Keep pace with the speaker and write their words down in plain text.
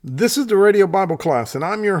This is the Radio Bible Class, and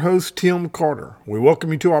I'm your host, Tim Carter. We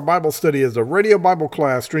welcome you to our Bible study as the Radio Bible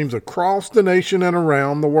Class streams across the nation and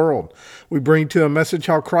around the world. We bring to a message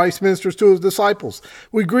how Christ ministers to his disciples.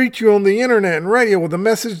 We greet you on the internet and radio with a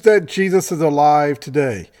message that Jesus is alive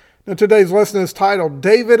today. Now, today's lesson is titled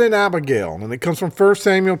David and Abigail, and it comes from 1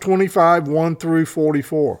 Samuel 25, 1 through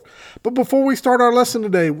 44. But before we start our lesson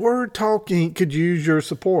today, Word Talk Inc. could use your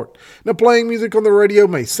support. Now, playing music on the radio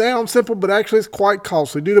may sound simple, but actually it's quite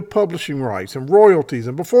costly due to publishing rights and royalties.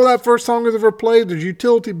 And before that first song is ever played, there's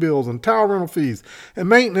utility bills and tower rental fees and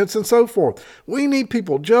maintenance and so forth. We need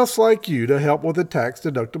people just like you to help with a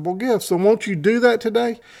tax-deductible gift. So won't you do that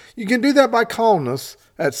today? You can do that by calling us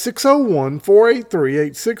at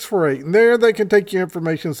 601-483-8648, and there they can take your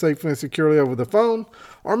information safely and securely over the phone,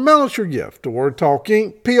 or mail us your gift to Word Talk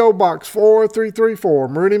Inc., P.O. Box 4334,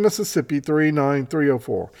 Meridian, Mississippi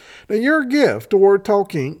 39304. Now, your gift to Word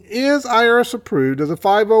Talk Inc. is IRS approved as a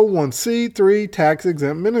 501c3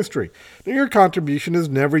 tax-exempt ministry. Now, your contribution is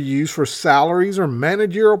never used for salaries or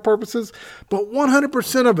managerial purposes, but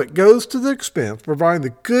 100% of it goes to the expense providing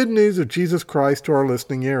the good news of Jesus Christ to our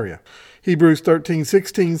listening area. Hebrews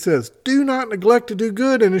 13:16 says, "Do not neglect to do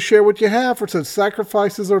good and to share what you have, for such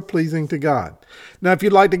sacrifices are pleasing to God." Now, if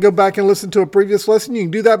you'd like to go back and listen to a previous lesson, you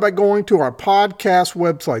can do that by going to our podcast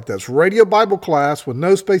website. That's Radio Bible Class with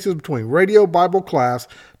no spaces between,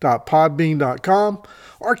 radiobibleclass.podbean.com,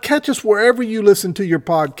 or catch us wherever you listen to your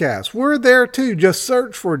podcast. We're there too. Just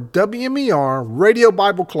search for WMER Radio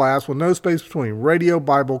Bible Class with no space between, Radio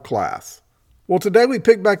Bible Class. Well, today we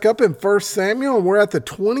pick back up in 1 Samuel, and we're at the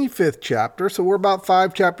 25th chapter, so we're about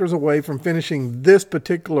 5 chapters away from finishing this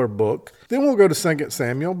particular book. Then we'll go to 2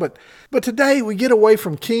 Samuel, but today we get away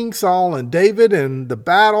from King Saul and David and the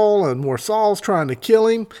battle and where Saul's trying to kill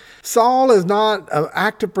him. Saul is not an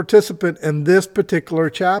active participant in this particular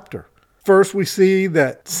chapter. First, we see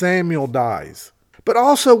that Samuel dies, but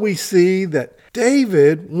also we see that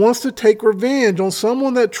David wants to take revenge on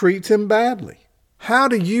someone that treats him badly. How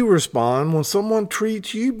do you respond when someone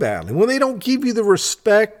treats you badly? When they don't give you the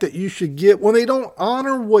respect that you should get, when they don't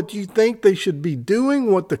honor what you think they should be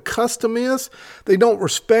doing, what the custom is, they don't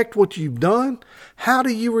respect what you've done, how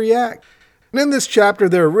do you react? And in this chapter,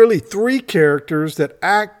 there are really 3 characters that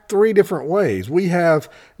act 3 different ways. We have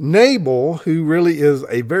Nabal, who really is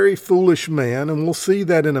a very foolish man, and we'll see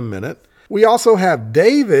that in a minute. We also have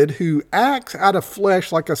David, who acts out of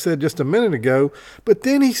flesh, like I said just a minute ago, but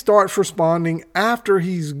then he starts responding after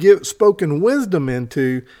he's spoken wisdom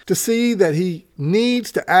into to see that he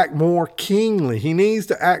needs to act more kingly. He needs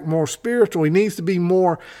to act more spiritual. He needs to be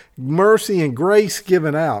more mercy and grace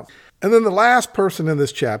given out. And then the last person in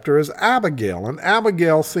this chapter is Abigail, and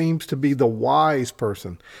Abigail seems to be the wise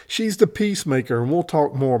person. She's the peacemaker, and we'll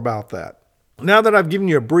talk more about that. Now that I've given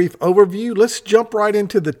you a brief overview, let's jump right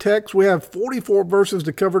into the text. We have 44 verses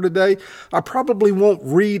to cover today. I probably won't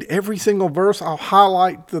read every single verse. I'll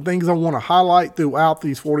highlight the things I want to highlight throughout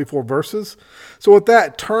these 44 verses. So with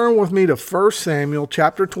that, turn with me to 1 Samuel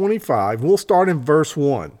chapter 25. We'll start in verse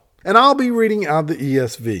 1. And I'll be reading out of the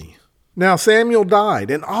ESV. Now Samuel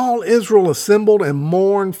died, and all Israel assembled and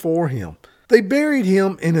mourned for him. They buried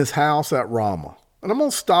him in his house at Ramah. And I'm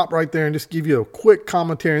going to stop right there and just give you a quick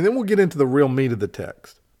commentary, and then we'll get into the real meat of the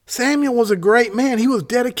text. Samuel was a great man. He was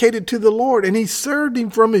dedicated to the Lord, and he served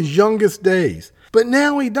him from his youngest days. But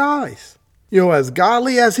now he dies. As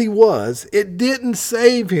godly as he was, it didn't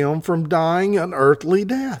save him from dying an earthly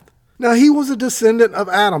death. Now, he was a descendant of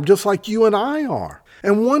Adam, just like you and I are.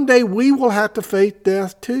 And one day we will have to face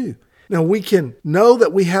death too. Now, we can know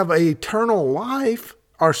that we have an eternal life.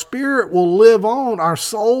 Our spirit will live on, our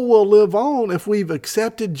soul will live on if we've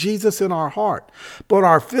accepted Jesus in our heart. But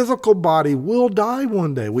our physical body will die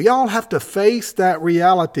one day. We all have to face that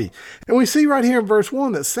reality. And we see right here in verse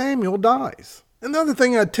 1 that Samuel dies. Another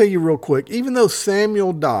thing I'd tell you real quick, even though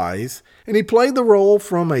Samuel dies, and he played the role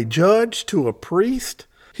from a judge to a priest,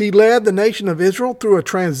 he led the nation of Israel through a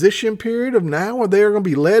transition period of now where they're going to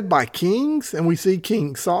be led by kings. And we see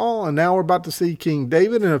King Saul, and now we're about to see King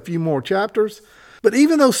David in a few more chapters. But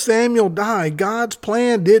even though Samuel died, God's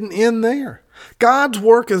plan didn't end there. God's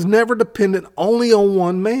work is never dependent only on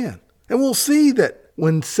one man. And we'll see that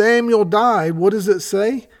when Samuel died, what does it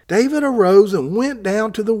say? David arose and went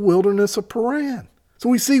down to the wilderness of Paran. So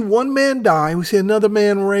we see one man die, we see another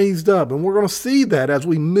man raised up. And we're going to see that as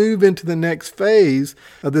we move into the next phase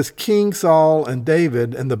of this King Saul and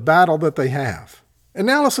David and the battle that they have. And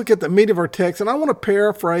now let's look at the meat of our text, and I want to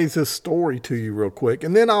paraphrase this story to you real quick,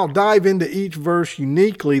 and then I'll dive into each verse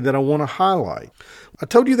uniquely that I want to highlight. I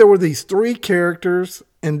told you there were these 3 characters,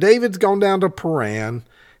 and David's gone down to Paran,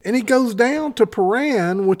 And he goes down to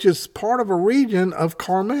Paran, which is part of a region of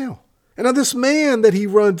Carmel. And now this man that he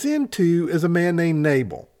runs into is a man named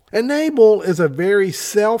Nabal. And Nabal is a very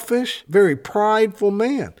selfish, very prideful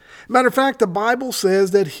man. Matter of fact, the Bible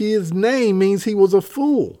says that his name means he was a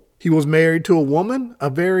fool. He was married to a woman, a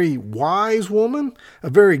very wise woman, a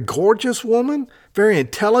very gorgeous woman, very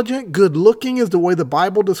intelligent, good looking is the way the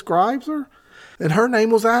Bible describes her. And her name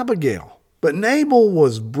was Abigail. But Nabal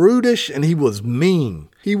was brutish and he was mean.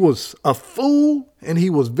 He was a fool and he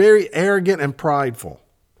was very arrogant and prideful.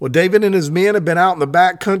 Well, David and his men have been out in the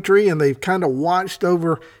back country and they've kind of watched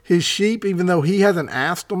over his sheep, even though he hasn't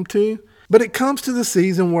asked them to. But it comes to the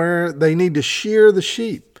season where they need to shear the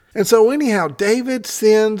sheep. And so anyhow, David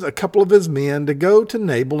sends a couple of his men to go to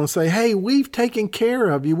Nabal and say, hey, we've taken care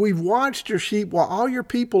of you. We've watched your sheep while all your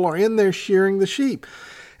people are in there shearing the sheep.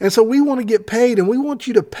 And so we want to get paid and we want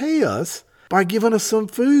you to pay us by giving us some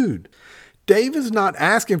food. David's not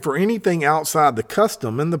asking for anything outside the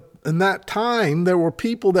custom. In that time, there were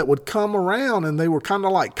people that would come around and they were kind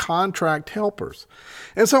of like contract helpers.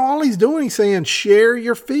 And so all he's doing, he's saying, share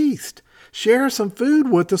your feast. Share some food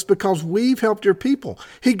with us because we've helped your people.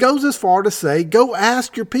 He goes as far to say, go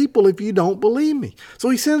ask your people if you don't believe me. So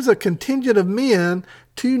he sends a contingent of men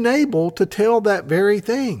to Nabal to tell that very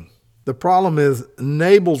thing. The problem is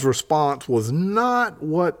Nabal's response was not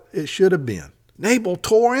what it should have been. Nabal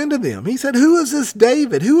tore into them. He said, who is this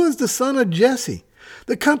David? Who is the son of Jesse?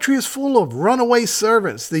 The country is full of runaway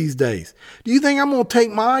servants these days. Do you think I'm going to take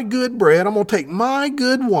my good bread? I'm going to take my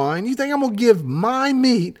good wine. You think I'm going to give my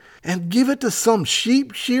meat and give it to some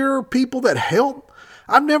sheep shearer people that help?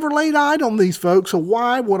 I've never laid eyes on these folks, so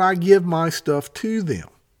why would I give my stuff to them?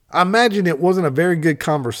 I imagine it wasn't a very good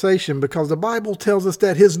conversation because the Bible tells us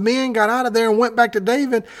that his men got out of there and went back to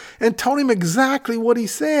David and told him exactly what he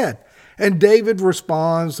said. And David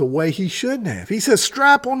responds the way he shouldn't have. He says,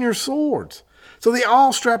 strap on your swords. So they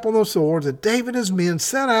all strap on their swords, and David and his men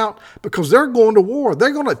set out because they're going to war.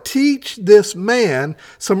 They're going to teach this man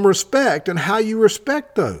some respect and how you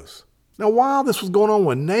respect those. Now, while this was going on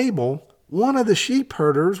with Nabal, one of the sheep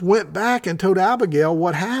herders went back and told Abigail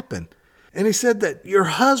what happened. And he said that your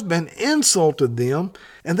husband insulted them,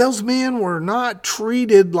 and those men were not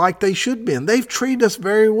treated like they should be. They've treated us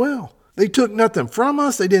very well. They took nothing from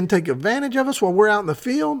us. They didn't take advantage of us while we're out in the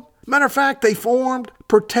field. Matter of fact, they formed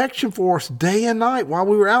protection for us day and night while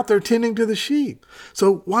we were out there tending to the sheep.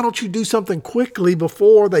 So why don't you do something quickly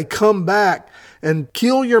before they come back and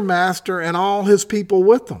kill your master and all his people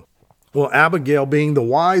with them? Well, Abigail, being the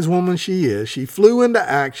wise woman she is, she flew into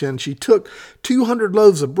action. She took 200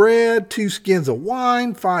 loaves of bread, 2 skins of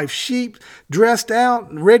wine, 5 sheep dressed out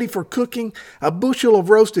and ready for cooking, a bushel of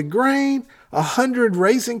roasted grain, 100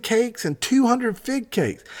 raisin cakes, and 200 fig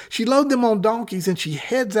cakes. She loaded them on donkeys and she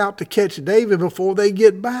heads out to catch David before they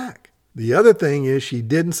get back. The other thing is she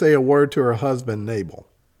didn't say a word to her husband, Nabal.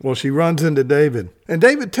 Well, she runs into David, and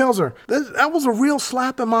David tells her, that was a real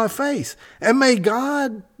slap in my face, and may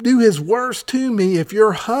God do his worst to me if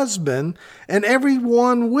your husband and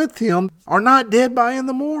everyone with him are not dead by in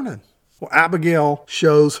the morning. Well, Abigail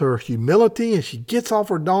shows her humility, and she gets off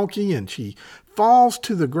her donkey, and she falls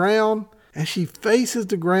to the ground, and she faces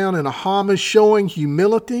the ground in a homage showing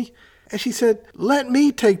humility. And she said, let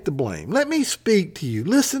me take the blame. Let me speak to you.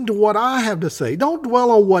 Listen to what I have to say. Don't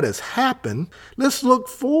dwell on what has happened. Let's look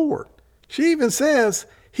forward. She even says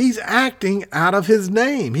he's acting out of his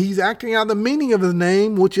name. He's acting out the meaning of his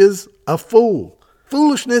name, which is a fool.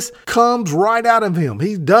 Foolishness comes right out of him.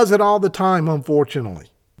 He does it all the time, unfortunately.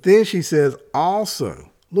 Then she says,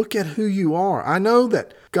 also, look at who you are. I know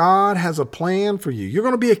that God has a plan for you. You're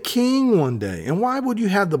going to be a king one day. And why would you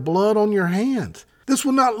have the blood on your hands? This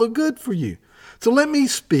will not look good for you. So let me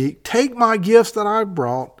speak, take my gifts that I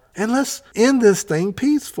brought, and let's end this thing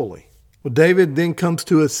peacefully. Well, David then comes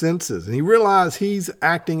to his senses, and he realizes he's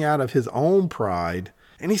acting out of his own pride.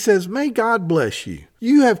 And he says, may God bless you.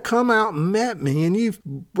 You have come out and met me, and you've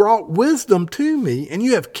brought wisdom to me, and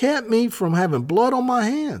you have kept me from having blood on my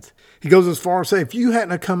hands. He goes as far as to say, if you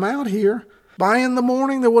hadn't have come out here, by in the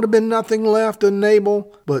morning there would have been nothing left of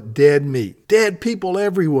Nabal but dead meat, dead people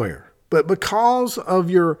everywhere. But because of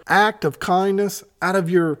your act of kindness, out of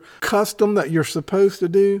your custom that you're supposed to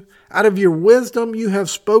do, out of your wisdom, you have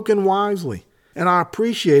spoken wisely. And I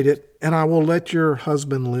appreciate it, and I will let your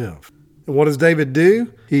husband live. And what does David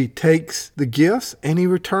do? He takes the gifts and he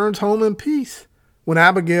returns home in peace. When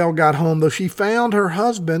Abigail got home, though, she found her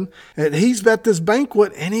husband, and he's at this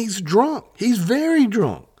banquet, and he's drunk. He's very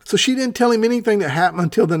drunk. So she didn't tell him anything that happened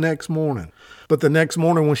until the next morning. But the next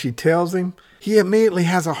morning when she tells him, he immediately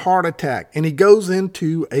has a heart attack and he goes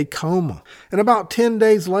into a coma. And about 10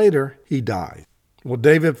 days later, he dies. Well,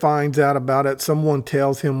 David finds out about it. Someone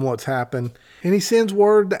tells him what's happened, and he sends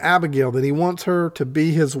word to Abigail that he wants her to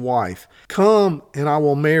be his wife. Come, and I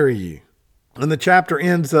will marry you. And the chapter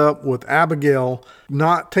ends up with Abigail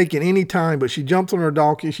not taking any time, but she jumps on her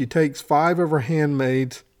donkey. She takes 5 of her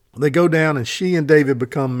handmaids. They go down, and she and David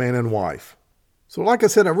become man and wife. So like I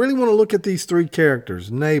said, I really want to look at these 3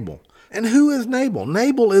 characters, Nabal. And who is Nabal?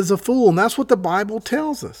 Nabal is a fool, and that's what the Bible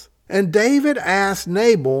tells us. And David asked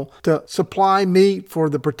Nabal to supply meat for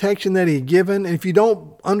the protection that he had given. And if you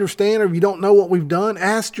don't understand or if you don't know what we've done,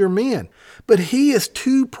 ask your men. But he is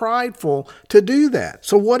too prideful to do that.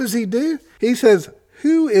 So what does he do? He says,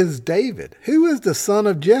 who is David? Who is the son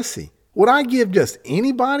of Jesse? Would I give just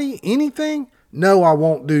anybody anything? No, I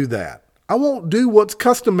won't do that. I won't do what's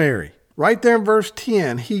customary. Right there in verse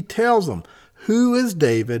 10, he tells them, who is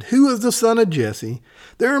David? Who is the son of Jesse?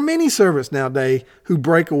 There are many servants nowadays who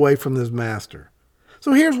break away from this master.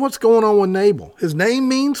 So here's what's going on with Nabal. His name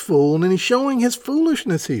means fool, and he's showing his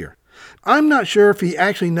foolishness here. I'm not sure if he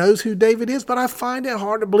actually knows who David is, but I find it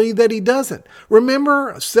hard to believe that he doesn't.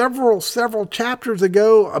 Remember several chapters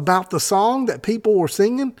ago about the song that people were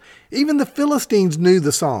singing? Even the Philistines knew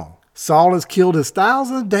the song. Saul has killed his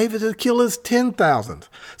thousands, David has killed his 10,000.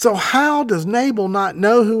 So how does Nabal not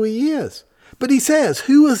know who he is? But he says,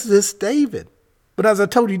 who is this David? But as I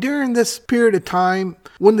told you, during this period of time,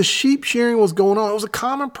 when the sheep shearing was going on, it was a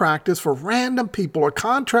common practice for random people or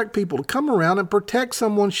contract people to come around and protect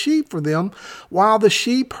someone's sheep for them while the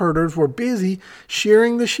sheep herders were busy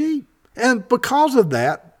shearing the sheep. And because of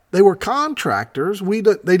that, they were contractors.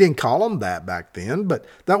 They didn't call them that back then, but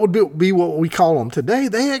that would be what we call them today.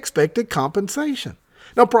 They expected compensation.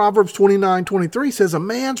 Now, Proverbs 29:23 says, a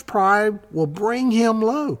man's pride will bring him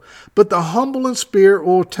low, but the humble in spirit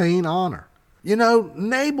will attain honor. You know,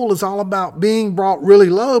 Nabal is all about being brought really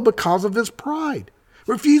low because of his pride,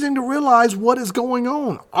 refusing to realize what is going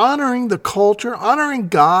on, honoring the culture, honoring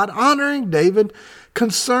God, honoring David,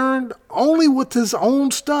 concerned only with his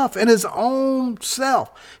own stuff and his own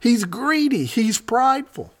self. He's greedy. He's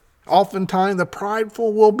prideful. Oftentimes, the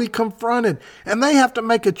prideful will be confronted, and they have to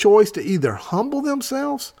make a choice to either humble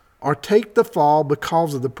themselves or take the fall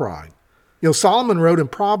because of the pride. You know, Solomon wrote in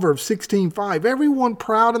Proverbs 16:5, everyone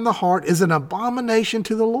proud in the heart is an abomination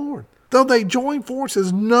to the Lord. Though they join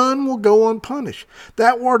forces, none will go unpunished.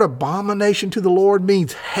 That word abomination to the Lord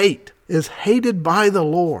means hate, is hated by the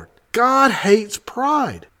Lord. God hates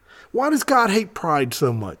pride. Why does God hate pride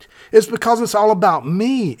so much? It's because it's all about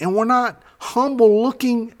me, and we're not humble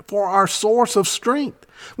looking for our source of strength.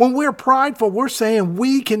 When we're prideful, we're saying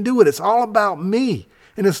we can do it. It's all about me.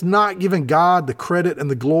 And it's not giving God the credit and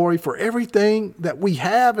the glory for everything that we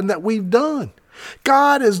have and that we've done.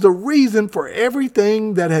 God is the reason for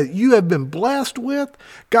everything that you have been blessed with.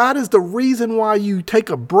 God is the reason why you take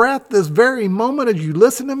a breath this very moment as you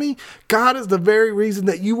listen to me. God is the very reason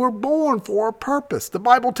that you were born for a purpose. The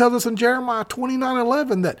Bible tells us in Jeremiah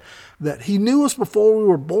 29:11 that he knew us before we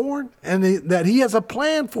were born and that he has a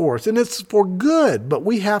plan for us and it's for good. But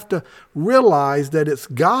we have to realize that it's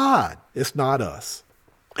God. It's not us.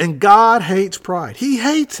 And God hates pride. He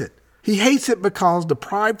hates it. He hates it because the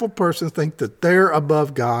prideful persons think that they're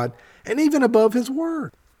above God and even above his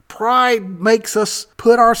word. Pride makes us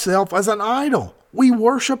put ourselves as an idol. We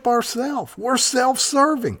worship ourselves. We're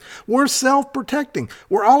self-serving. We're self-protecting.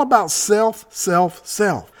 We're all about self.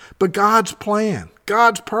 But God's plan,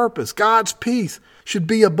 God's purpose, God's peace should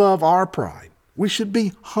be above our pride. We should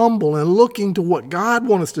be humble and looking to what God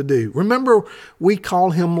wants us to do. Remember, we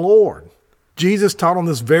call him Lord. Jesus taught on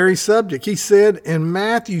this very subject. He said in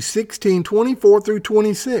Matthew 16:24 through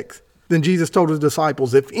 26, then Jesus told his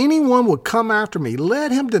disciples, if anyone would come after me,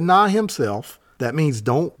 let him deny himself. That means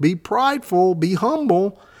don't be prideful, be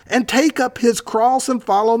humble, and take up his cross and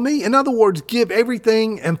follow me. In other words, give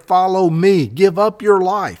everything and follow me. Give up your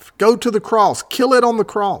life. Go to the cross. Kill it on the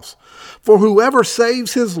cross. For whoever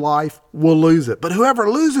saves his life will lose it. But whoever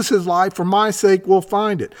loses his life for my sake will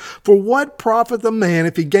find it. For what profit the man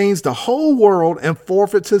if he gains the whole world and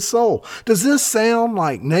forfeits his soul? Does this sound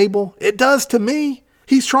like Nabal? It does to me.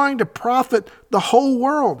 He's trying to profit the whole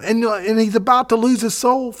world. And he's about to lose his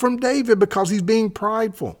soul from David because he's being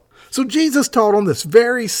prideful. So Jesus taught on this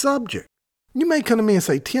very subject. You may come to me and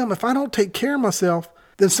say, Tim, if I don't take care of myself,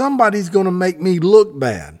 then somebody's going to make me look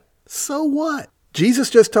bad. So what? Jesus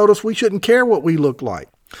just told us we shouldn't care what we look like.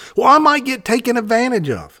 Well, I might get taken advantage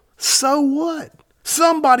of. So what?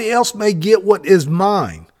 Somebody else may get what is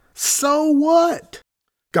mine. So what?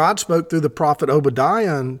 God spoke through the prophet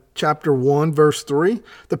Obadiah in chapter 1, verse 3.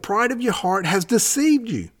 The pride of your heart has deceived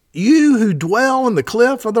you. You who dwell in the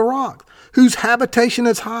cliff of the rock, whose habitation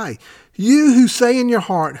is high. You who say in your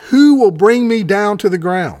heart, who will bring me down to the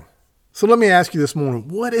ground? So let me ask you this morning,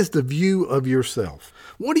 what is the view of yourself?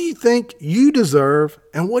 What do you think you deserve,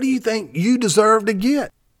 and what do you think you deserve to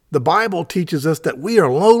get? The Bible teaches us that we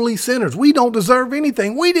are lowly sinners. We don't deserve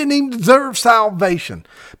anything. We didn't even deserve salvation.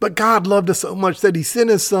 But God loved us so much that he sent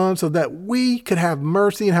his son so that we could have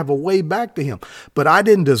mercy and have a way back to him. But I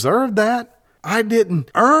didn't deserve that. I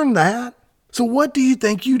didn't earn that. So what do you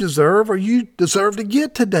think you deserve or you deserve to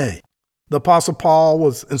get today? The Apostle Paul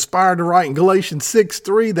was inspired to write in Galatians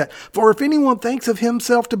 6:3 that, for if anyone thinks of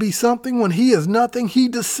himself to be something when he is nothing, he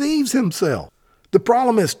deceives himself. The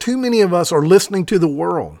problem is too many of us are listening to the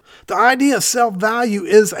world. The idea of self-value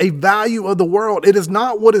is a value of the world. It is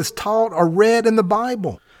not what is taught or read in the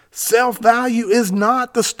Bible. Self-value is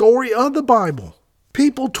not the story of the Bible.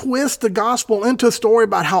 People twist the gospel into a story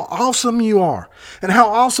about how awesome you are and how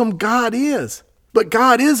awesome God is. But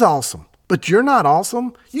God is awesome. But you're not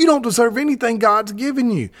awesome. You don't deserve anything God's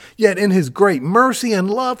given you. Yet in his great mercy and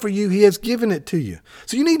love for you, he has given it to you.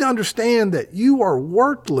 So you need to understand that you are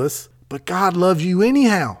worthless, but God loves you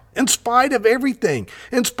anyhow, in spite of everything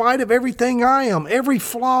I am, every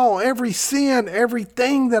flaw, every sin,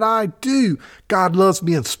 everything that I do. God loves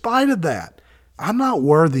me in spite of that. I'm not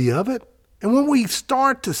worthy of it. And when we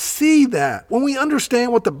start to see that, when we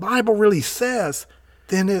understand what the Bible really says,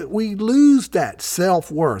 then we lose that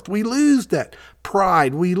self-worth. We lose that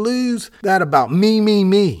pride. We lose that about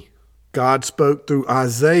me. God spoke through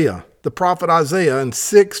Isaiah, the prophet Isaiah, in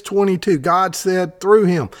 6:22. God said through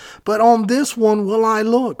him, but on this one will I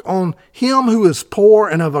look, on him who is poor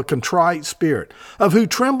and of a contrite spirit, of who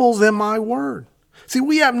trembles in my word. See,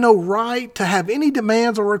 we have no right to have any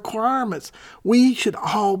demands or requirements. We should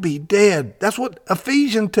all be dead. That's what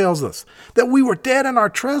Ephesians tells us, that we were dead in our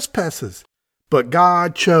trespasses. But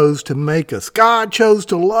God chose to make us. God chose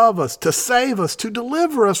to love us, to save us, to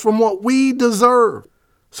deliver us from what we deserve.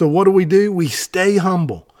 So what do? We stay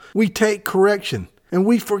humble. We take correction and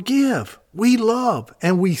we forgive. We love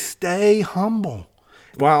and we stay humble.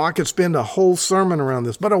 Wow, I could spend a whole sermon around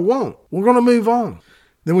this, but I won't. We're going to move on.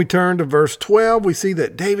 Then we turn to verse 12. We see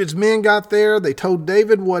that David's men got there. They told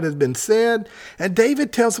David what had been said. And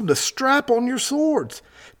David tells them to strap on your swords.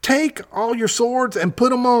 Take all your swords and put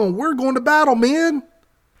them on. We're going to battle, men.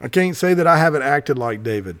 I can't say that I haven't acted like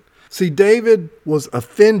David. See, David was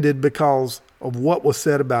offended because of what was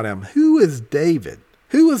said about him. Who is David?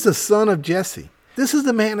 Who is the son of Jesse? This is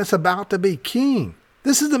the man that's about to be king.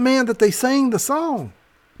 This is the man that they sang the song.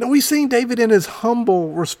 Now, we've seen David in his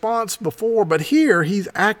humble response before, but here he's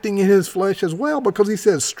acting in his flesh as well because he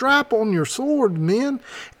says, strap on your sword, men,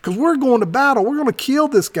 because we're going to battle. We're going to kill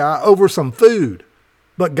this guy over some food.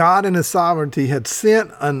 But God in his sovereignty had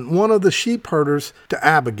sent one of the sheep herders to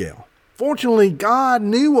Abigail. Fortunately, God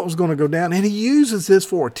knew what was going to go down, and he uses this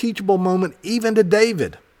for a teachable moment even to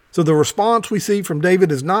David. So the response we see from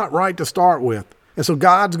David is not right to start with, and so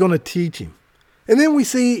God's going to teach him. And then we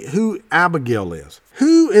see who Abigail is.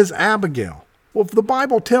 Who is Abigail? Well, the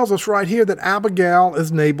Bible tells us right here that Abigail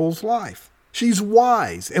is Nabal's wife. She's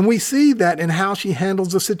wise, and we see that in how she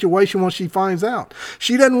handles the situation when she finds out.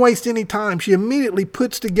 She doesn't waste any time. She immediately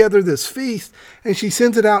puts together this feast, and she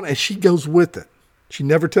sends it out, and she goes with it. She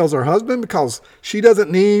never tells her husband because she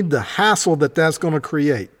doesn't need the hassle that's going to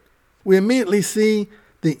create. We immediately see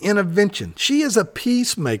the intervention. She is a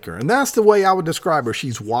peacemaker, and that's the way I would describe her.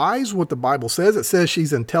 She's wise, what the Bible says. It says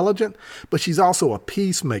she's intelligent, but she's also a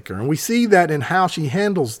peacemaker, and we see that in how she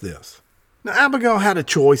handles this. Now, Abigail had a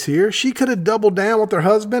choice here. She could have doubled down with her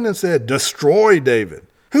husband and said, destroy David.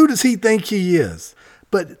 Who does he think he is?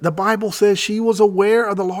 But the Bible says she was aware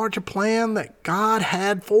of the larger plan that God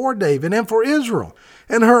had for David and for Israel.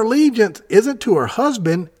 And her allegiance isn't to her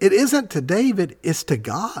husband. It isn't to David. It's to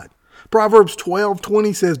God. Proverbs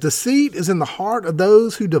 12:20 says, deceit is in the heart of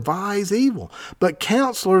those who devise evil, but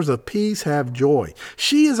counselors of peace have joy.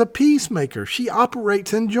 She is a peacemaker. She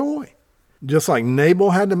operates in joy. Just like Nabal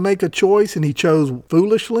had to make a choice and he chose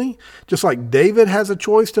foolishly, just like David has a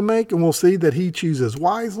choice to make and we'll see that he chooses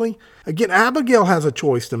wisely, again, Abigail has a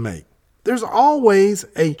choice to make. There's always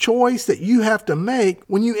a choice that you have to make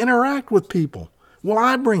when you interact with people. Will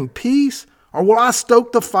I bring peace or will I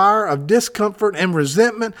stoke the fire of discomfort and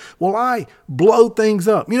resentment? Will I blow things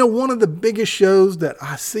up? You know, one of the biggest shows that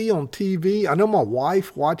I see on TV, I know my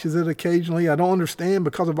wife watches it occasionally. I don't understand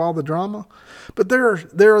because of all the drama. But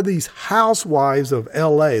there are these housewives of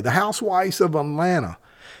LA, the housewives of Atlanta.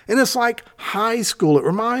 And it's like high school. It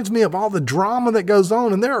reminds me of all the drama that goes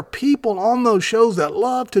on. And there are people on those shows that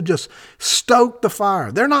love to just stoke the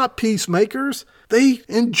fire. They're not peacemakers. They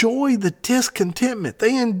enjoy the discontentment.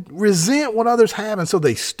 They resent what others have. And so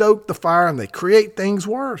they stoke the fire and they create things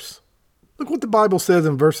worse. Look what the Bible says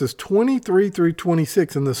in verses 23 through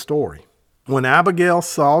 26 in this story. When Abigail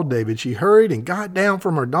saw David, she hurried and got down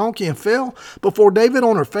from her donkey and fell before David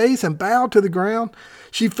on her face and bowed to the ground.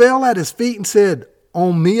 She fell at his feet and said,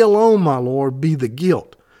 "On me alone, my Lord, be the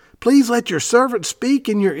guilt. Please let your servant speak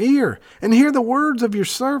in your ear and hear the words of your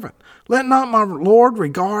servant. Let not my Lord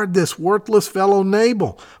regard this worthless fellow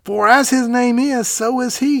Nabal, for as his name is, so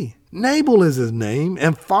is he. Nabal is his name,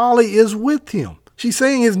 and folly is with him." She's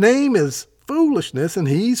saying his name is foolishness, and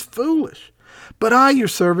he's foolish. "But I, your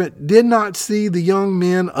servant, did not see the young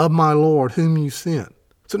men of my Lord whom you sent.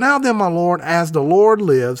 So now then, my Lord, as the Lord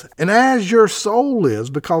lives, and as your soul lives,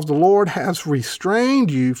 because the Lord has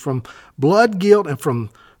restrained you from blood guilt and from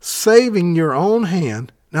saving your own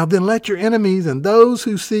hand, now then let your enemies and those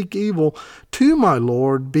who seek evil to my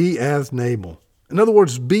Lord be as Nabal." In other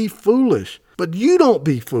words, be foolish, but you don't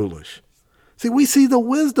be foolish. See, we see the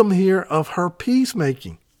wisdom here of her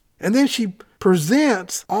peacemaking. And then she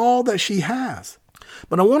presents all that she has.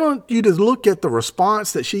 But I want you to look at the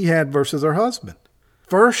response that she had versus her husband.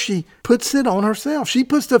 First, she puts it on herself. She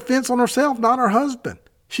puts the offense on herself, not her husband.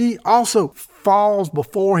 She also falls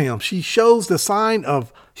before him. She shows the sign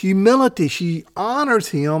of humility. She honors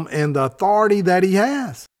him and the authority that he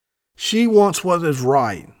has. She wants what is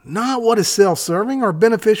right, not what is self-serving or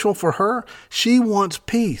beneficial for her. She wants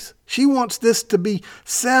peace. She wants this to be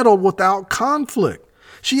settled without conflict.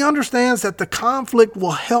 She understands that the conflict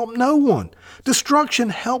will help no one. Destruction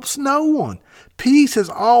helps no one. Peace is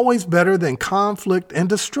always better than conflict and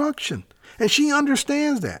destruction. And she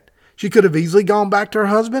understands that. She could have easily gone back to her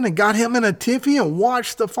husband and got him in a tiffy and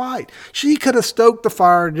watched the fight. She could have stoked the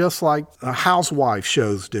fire just like housewife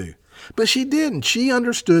shows do. But she didn't. She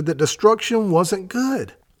understood that destruction wasn't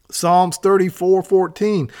good. Psalms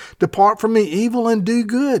 34:14, "Depart from me evil and do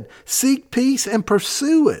good. Seek peace and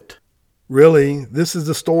pursue it." Really, this is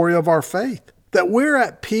the story of our faith, that we're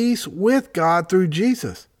at peace with God through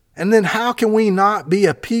Jesus. And then how can we not be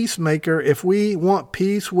a peacemaker if we want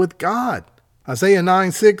peace with God? Isaiah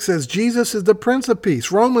 9:6 says Jesus is the Prince of Peace.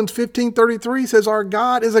 Romans 15:33 says our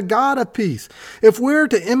God is a God of peace. If we're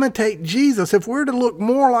to imitate Jesus, if we're to look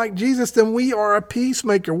more like Jesus, then we are a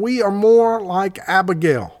peacemaker. We are more like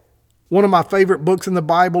Abigail. One of my favorite books in the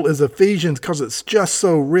Bible is Ephesians because it's just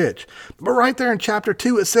so rich. But right there in chapter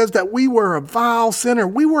 2, it says that we were a vile sinner.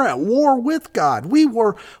 We were at war with God. We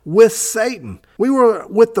were with Satan. We were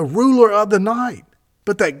with the ruler of the night.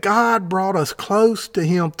 But that God brought us close to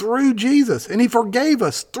him through Jesus, and he forgave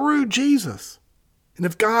us through Jesus. And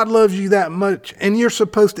if God loves you that much, and you're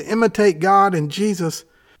supposed to imitate God and Jesus,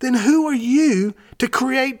 then who are you to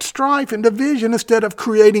create strife and division instead of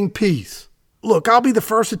creating peace? Look, I'll be the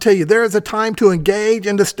first to tell you there is a time to engage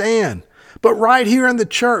and to stand. But right here in the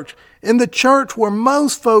church where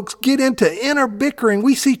most folks get into inner bickering,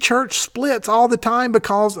 we see church splits all the time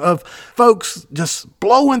because of folks just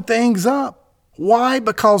blowing things up. Why?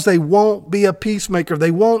 Because they won't be a peacemaker.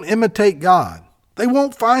 They won't imitate God. They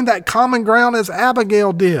won't find that common ground as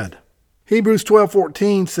Abigail did. Hebrews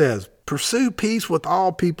 12:14 says, "Pursue peace with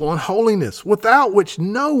all people and holiness, without which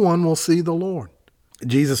no one will see the Lord."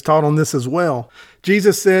 Jesus taught on this as well.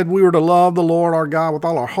 Jesus said we were to love the Lord our God with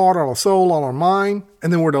all our heart, all our soul, all our mind,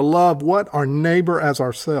 and then we're to love what? Our neighbor as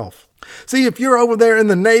ourselves. See, if you're over there in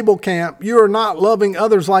the Nabal camp, you're not loving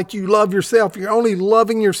others like you love yourself. You're only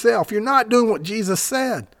loving yourself. You're not doing what Jesus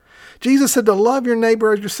said. Jesus said to love your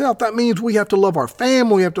neighbor as yourself. That means we have to love our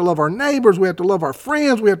family. We have to love our neighbors. We have to love our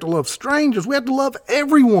friends. We have to love strangers. We have to love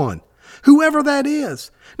everyone, whoever that is.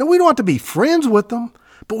 Now, we don't have to be friends with them,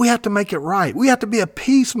 but we have to make it right. We have to be a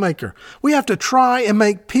peacemaker. We have to try and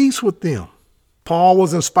make peace with them. Paul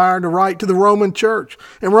was inspired to write to the Roman church.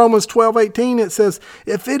 In Romans 12:18, it says,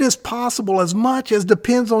 "If it is possible, as much as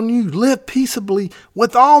depends on you, live peaceably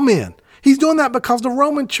with all men." He's doing that because the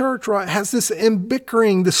Roman church, right, has this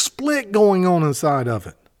bickering, this split going on inside of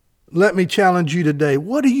it. Let me challenge you today.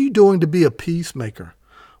 What are you doing to be a peacemaker?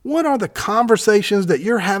 What are the conversations that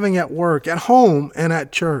you're having at work, at home, and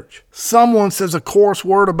at church? Someone says a coarse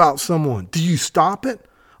word about someone. Do you stop it?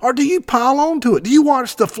 Or do you pile on to it? Do you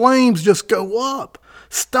watch the flames just go up?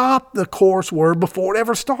 Stop the coarse word before it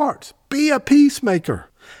ever starts. Be a peacemaker.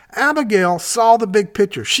 Abigail saw the big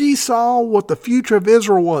picture. She saw what the future of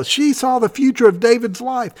Israel was. She saw the future of David's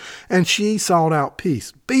life, and she sought out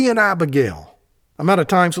peace. Be an Abigail. I'm out of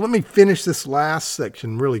time, so let me finish this last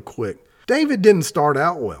section really quick. David didn't start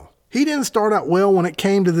out well. He didn't start out well when it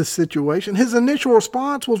came to this situation. His initial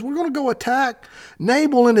response was, we're going to go attack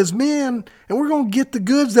Nabal and his men, and we're going to get the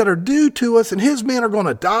goods that are due to us, and his men are going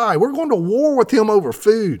to die. We're going to war with him over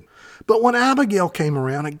food. But when Abigail came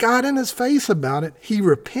around and got in his face about it, he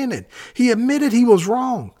repented. He admitted he was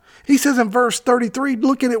wrong. He says in verse 33,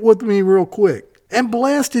 look at it with me real quick. And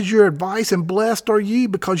blessed is your advice, and blessed are ye,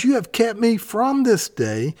 because you have kept me from this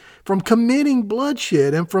day, from committing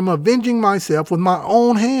bloodshed, and from avenging myself with my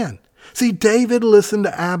own hand. See, David listened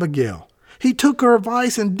to Abigail. He took her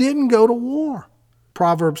advice and didn't go to war.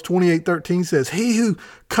 Proverbs 28:13 says, he who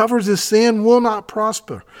covers his sin will not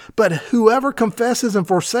prosper, but whoever confesses and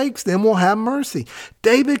forsakes them will have mercy.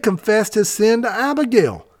 David confessed his sin to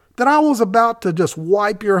Abigail, that I was about to just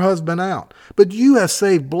wipe your husband out, but you have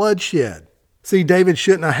saved bloodshed. See, David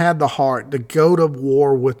shouldn't have had the heart to go to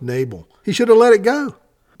war with Nabal. He should have let it go.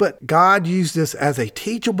 But God used this as a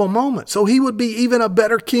teachable moment, so he would be even a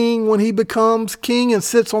better king when he becomes king and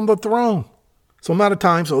sits on the throne. So I'm out of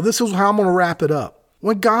time, so this is how I'm going to wrap it up.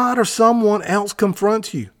 When God or someone else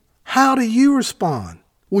confronts you, how do you respond?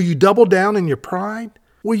 Will you double down in your pride?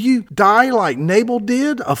 Will you die like Nabal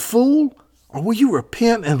did, a fool? Or will you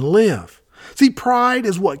repent and live? See, pride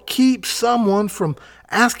is what keeps someone from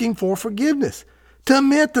asking for forgiveness, to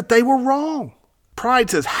admit that they were wrong. Pride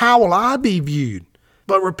says, how will I be viewed?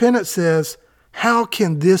 But repentance says, how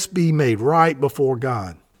can this be made right before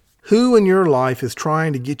God? Who in your life is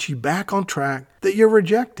trying to get you back on track that you're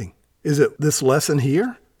rejecting? Is it this lesson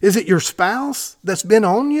here? Is it your spouse that's been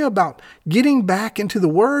on you about getting back into the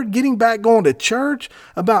Word, getting back going to church,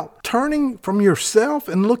 about turning from yourself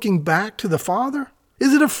and looking back to the Father?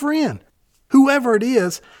 Is it a friend? Whoever it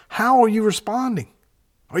is, how are you responding?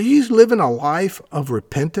 Are you living a life of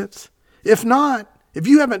repentance? If not, if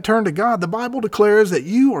you haven't turned to God, the Bible declares that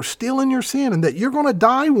you are still in your sin and that you're going to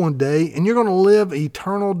die one day and you're going to live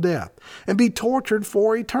eternal death and be tortured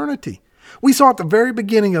for eternity. We saw at the very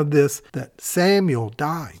beginning of this that Samuel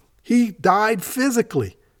died. He died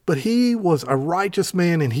physically, but he was a righteous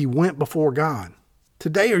man and he went before God.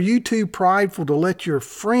 Today, are you too prideful to let your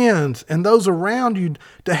friends and those around you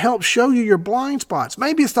to help show you your blind spots?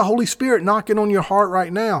 Maybe it's the Holy Spirit knocking on your heart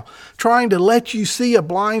right now, trying to let you see a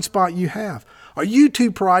blind spot you have. Are you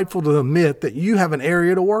too prideful to admit that you have an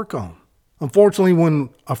area to work on? Unfortunately, when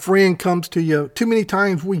a friend comes to you, too many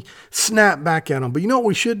times we snap back at them. But you know what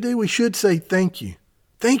we should do? We should say thank you.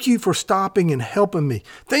 Thank you for stopping and helping me.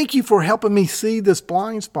 Thank you for helping me see this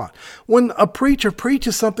blind spot. When a preacher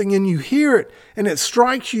preaches something and you hear it and it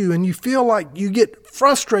strikes you and you feel like you get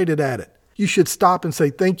frustrated at it, you should stop and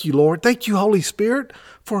say, thank you, Lord. Thank you, Holy Spirit,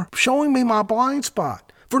 for showing me my blind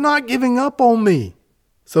spot, for not giving up on me.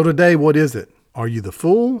 So today, what is it? Are you the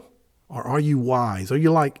fool or are you wise? Are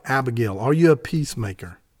you like Abigail? Are you a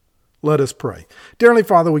peacemaker? Let us pray. Dear Heavenly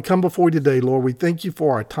Father, we come before you today, Lord. We thank you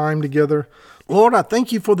for our time together. Lord, I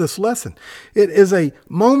thank you for this lesson. It is a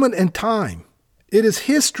moment in time. It is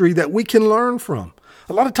history that we can learn from.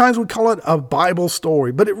 A lot of times we call it a Bible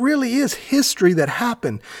story, but it really is history that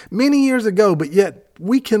happened many years ago, but yet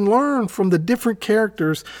we can learn from the different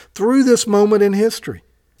characters through this moment in history.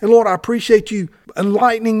 And Lord, I appreciate you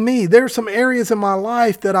enlightening me. There are some areas in my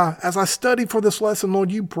life that as I studied for this lesson,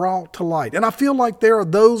 Lord, you brought to light. And I feel like there are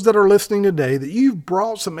those that are listening today that you've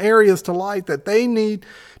brought some areas to light that they need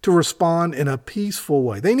to respond in a peaceful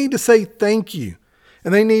way. They need to say thank you,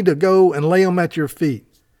 and they need to go and lay them at your feet.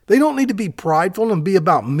 They don't need to be prideful and be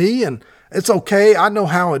about me, and it's okay. I know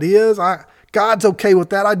how it is. God's okay with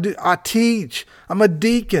that. I teach. I'm a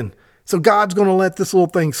deacon, so God's going to let this little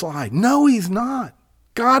thing slide. No, he's not.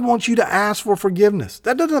 God wants you to ask for forgiveness.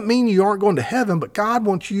 That doesn't mean you aren't going to heaven, but God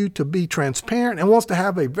wants you to be transparent and wants to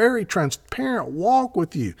have a very transparent walk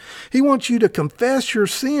with you. He wants you to confess your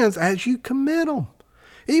sins as you commit them.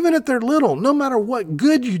 Even if they're little, no matter what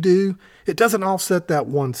good you do, it doesn't offset that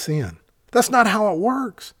one sin. That's not how it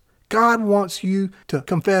works. God wants you to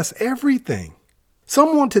confess everything.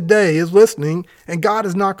 Someone today is listening and God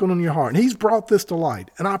is knocking on your heart and he's brought this to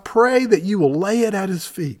light. And I pray that you will lay it at his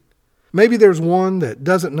feet. Maybe there's one that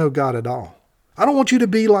doesn't know God at all. I don't want you to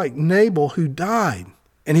be like Nabal who died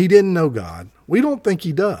and he didn't know God. We don't think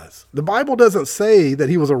he does. The Bible doesn't say that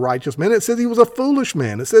he was a righteous man. It says he was a foolish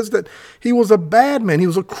man. It says that he was a bad man. He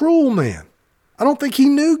was a cruel man. I don't think he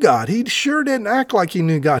knew God. He sure didn't act like he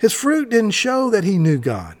knew God. His fruit didn't show that he knew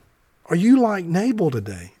God. Are you like Nabal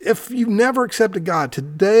today? If you've never accepted God,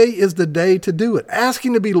 today is the day to do it. Ask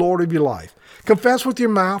him to be Lord of your life. Confess with your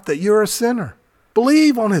mouth that you're a sinner.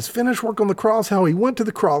 Believe on his finished work on the cross, how he went to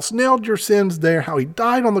the cross, nailed your sins there, how he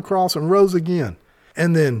died on the cross and rose again.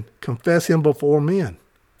 And then confess him before men.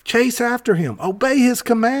 Chase after him. Obey his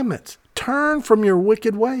commandments. Turn from your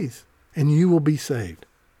wicked ways, and you will be saved.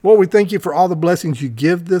 Lord, we thank you for all the blessings you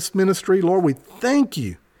give this ministry. Lord, we thank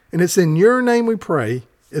you. And it's in your name we pray.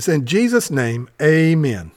 It's in Jesus' name. Amen.